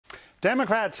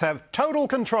Democrats have total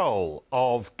control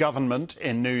of government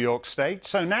in New York State,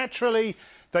 so naturally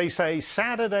they say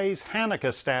Saturday's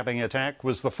Hanukkah stabbing attack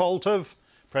was the fault of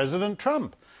President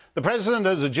Trump. The president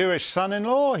has a Jewish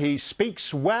son-in-law. He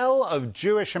speaks well of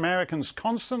Jewish Americans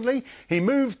constantly. He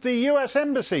moved the U.S.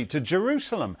 Embassy to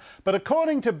Jerusalem. But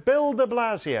according to Bill de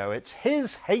Blasio, it's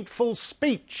his hateful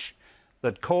speech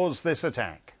that caused this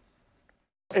attack.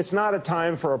 It's not a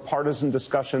time for a partisan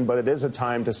discussion, but it is a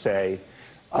time to say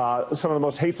some of the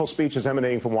most hateful speeches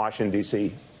emanating from Washington,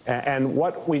 D.C. And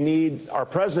what we need our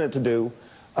president to do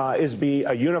is be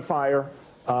a unifier,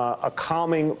 a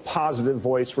calming, positive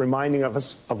voice, reminding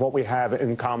us of what we have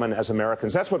in common as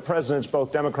Americans. That's what presidents,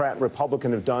 both Democrat and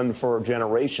Republican, have done for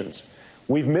generations.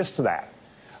 We've missed that.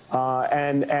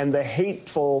 And the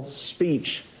hateful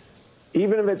speech,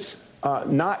 even if it's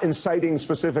not inciting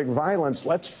specific violence,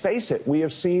 let's face it, we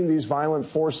have seen these violent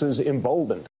forces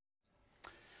emboldened.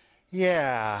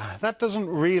 Yeah, that doesn't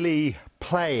really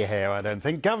play here, I don't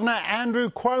think. Governor Andrew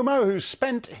Cuomo, who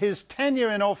spent his tenure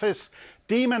in office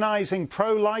demonizing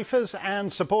pro-lifers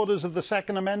and supporters of the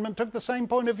Second Amendment, took the same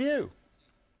point of view.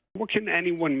 What can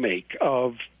anyone make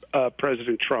of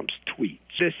President Trump's tweets?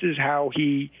 This is how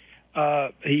he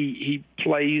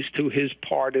plays to his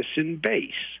partisan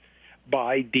base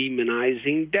by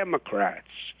demonizing Democrats.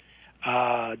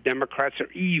 Democrats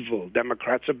are evil.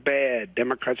 Democrats are bad.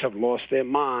 Democrats have lost their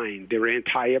mind. They're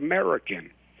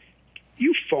anti-American.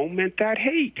 You foment that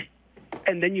hate.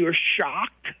 And then you're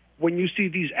shocked when you see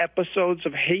these episodes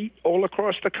of hate all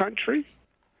across the country.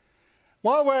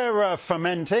 While we're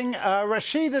fermenting,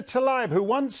 Rashida Tlaib, who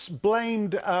once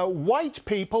blamed white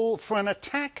people for an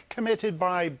attack committed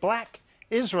by black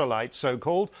Israelites,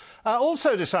 so-called,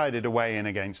 also decided to weigh in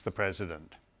against the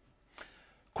president.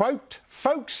 Quote,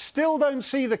 folks still don't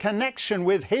see the connection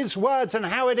with his words and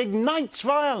how it ignites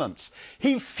violence.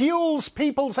 He fuels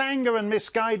people's anger and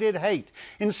misguided hate.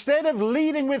 Instead of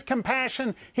leading with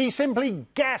compassion, he simply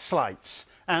gaslights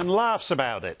and laughs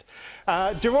about it.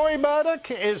 Deroy Murdock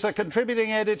is a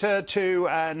contributing editor to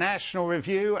National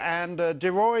Review, and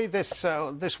Deroy,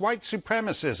 this white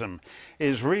supremacism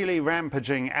is really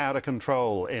rampaging out of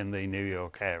control in the New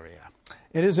York area.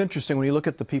 It is interesting when you look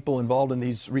at the people involved in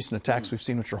these recent attacks we've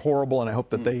seen, which are horrible, and I hope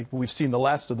that we've seen the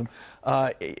last of them.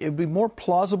 It would be more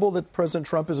plausible that President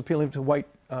Trump is appealing to white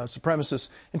supremacists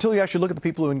until you actually look at the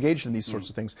people who engaged in these sorts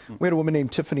of things. We had a woman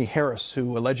named Tiffany Harris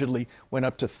who allegedly went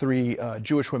up to 3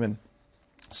 Jewish women,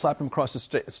 slapped them across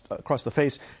the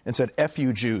face, and said, "F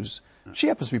you Jews." She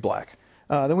happens to be black.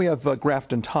 Then we have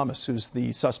Grafton Thomas, who's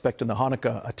the suspect in the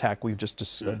Hanukkah attack we've just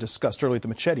discussed earlier with the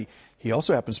machete. He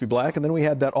also happens to be black. And then we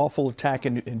had that awful attack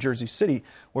in Jersey City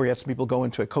where you had some people go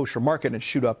into a kosher market and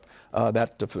shoot up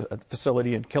that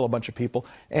facility and kill a bunch of people.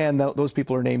 And those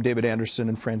people are named David Anderson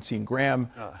and Francine Graham,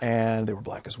 and they were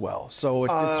black as well. So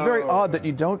it's very odd that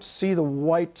you don't see the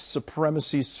white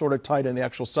supremacy sort of tied in the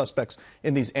actual suspects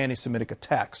in these anti-Semitic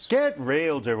attacks. Get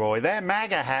real, Deroy. Their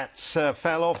MAGA hats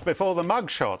fell off before the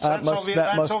mugshots. That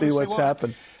must be what's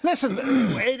happened. Listen,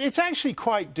 it's actually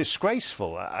quite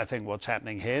disgraceful, I think, what's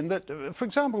happening here. And that, for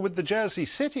example, with the Jersey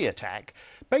City attack,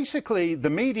 basically the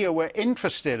media were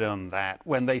interested in that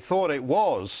when they thought it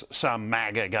was some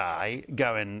MAGA guy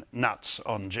going nuts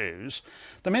on Jews.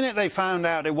 The minute they found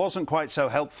out it wasn't quite so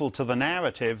helpful to the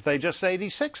narrative, they just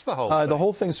 86'd the whole thing. The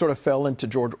whole thing sort of fell into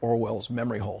George Orwell's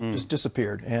memory hole, just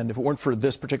disappeared. And if it weren't for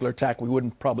this particular attack, we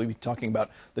wouldn't probably be talking about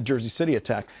the Jersey City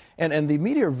attack. And the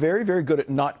media are very, very good at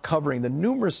not covering the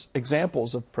numerous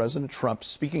examples of President Trump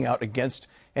speaking out against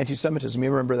anti-Semitism. You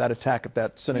remember that attack at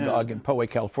that synagogue in Poway,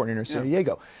 California, near San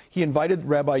Diego. He invited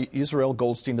Rabbi Israel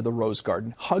Goldstein to the Rose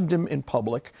Garden, hugged him in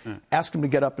public, asked him to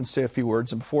get up and say a few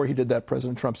words. And before he did that,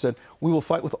 President Trump said, "We will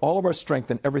fight with all of our strength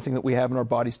and everything that we have in our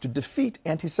bodies to defeat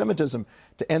anti-Semitism,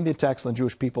 to end the attacks on the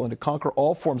Jewish people, and to conquer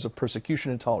all forms of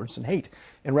persecution, intolerance, and hate."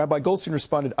 And Rabbi Goldstein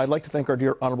responded, "I'd like to thank our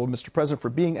dear honorable Mr. President for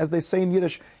being, as they say in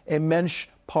Yiddish, a mensch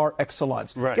par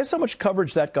excellence." Right. Guess how much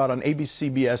coverage that got on ABC,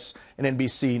 CBS, and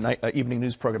NBC evening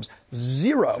news programs?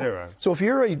 Zero. So if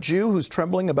you're a Jew who's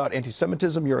trembling about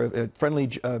anti-Semitism, you're a friendly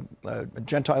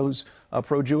Gentile who's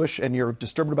pro-Jewish, and you're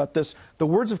disturbed about this, the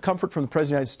words of comfort from the President of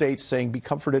the United States saying, "Be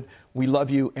comforted, we love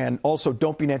you, and also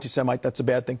don't be an anti-Semite, that's a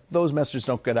bad thing," those messages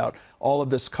don't get out. All of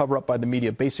this cover-up by the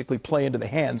media basically play into the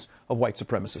hands of white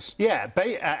supremacists. Yeah,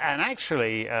 and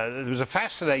actually, there was a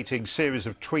fascinating series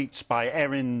of tweets by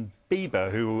Erin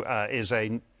Bieber, who is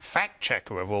a fact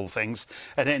checker of all things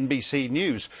at NBC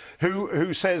News,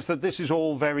 who says that this is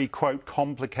all very, quote,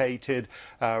 complicated.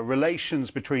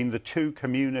 Relations between the two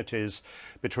communities,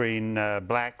 between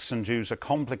blacks and Jews, are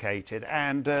complicated.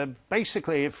 And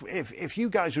basically, if you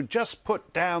guys would just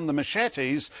put down the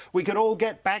machetes, we could all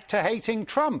get back to hating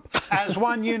Trump as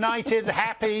one united,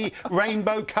 happy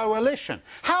rainbow coalition.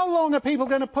 How long are people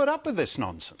going to put up with this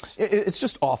nonsense? It's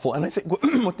just awful. And I think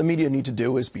what the media need to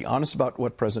do is be honest about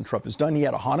what President Trump has done. He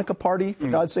had a Hanukkah party, for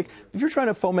God's sake. If you're trying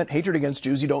to foment hatred against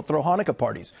Jews, you don't throw Hanukkah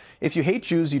parties. If you hate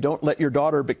Jews, you don't let your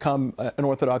daughter become an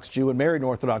Orthodox Jew and marry an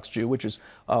Orthodox Jew, which is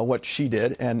what she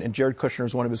did. And Jared Kushner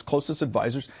is one of his closest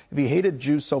advisors. If he hated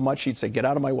Jews so much, he'd say, get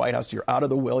out of my White House. You're out of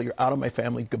the will. You're out of my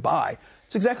family. Goodbye.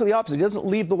 It's exactly the opposite. He doesn't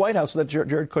leave the White House so that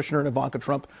Jared Kushner and Ivanka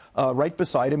Trump right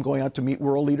beside him, going out to meet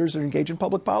world leaders and engage in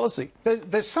public policy.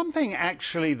 There's something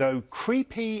actually, though,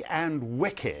 creepy and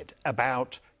wicked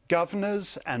about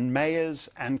governors and mayors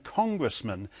and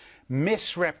congressmen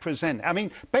misrepresent. I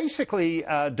mean, basically,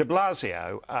 de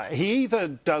Blasio, he either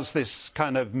does this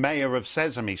kind of mayor of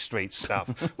Sesame Street stuff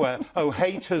where, oh,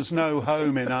 hate has no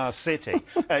home in our city,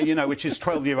 which his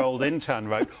 12-year-old intern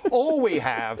wrote, or we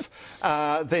have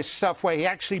this stuff where he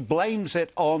actually blames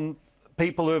it on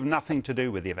people who have nothing to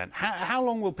do with the event. How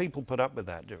long will people put up with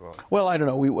that, Deroy? Well, I don't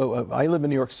know. I live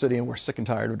in New York City, and we're sick and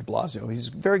tired of de Blasio. He's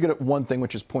very good at one thing,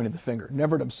 which is pointing the finger,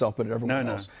 never at himself, but at everyone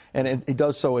else. And he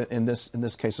does so in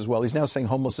this case as well. He's now saying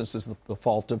homelessness is the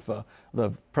fault of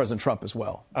the President Trump as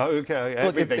well. Oh, okay.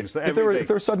 Look, if there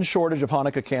were a sudden shortage of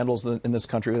Hanukkah candles in this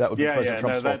country, that would be President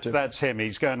Trump's fault, too. That's him.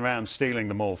 He's going around stealing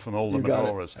them all from all the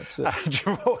menorahs. That's it.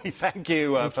 Deroy, thank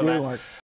you for that. Mark.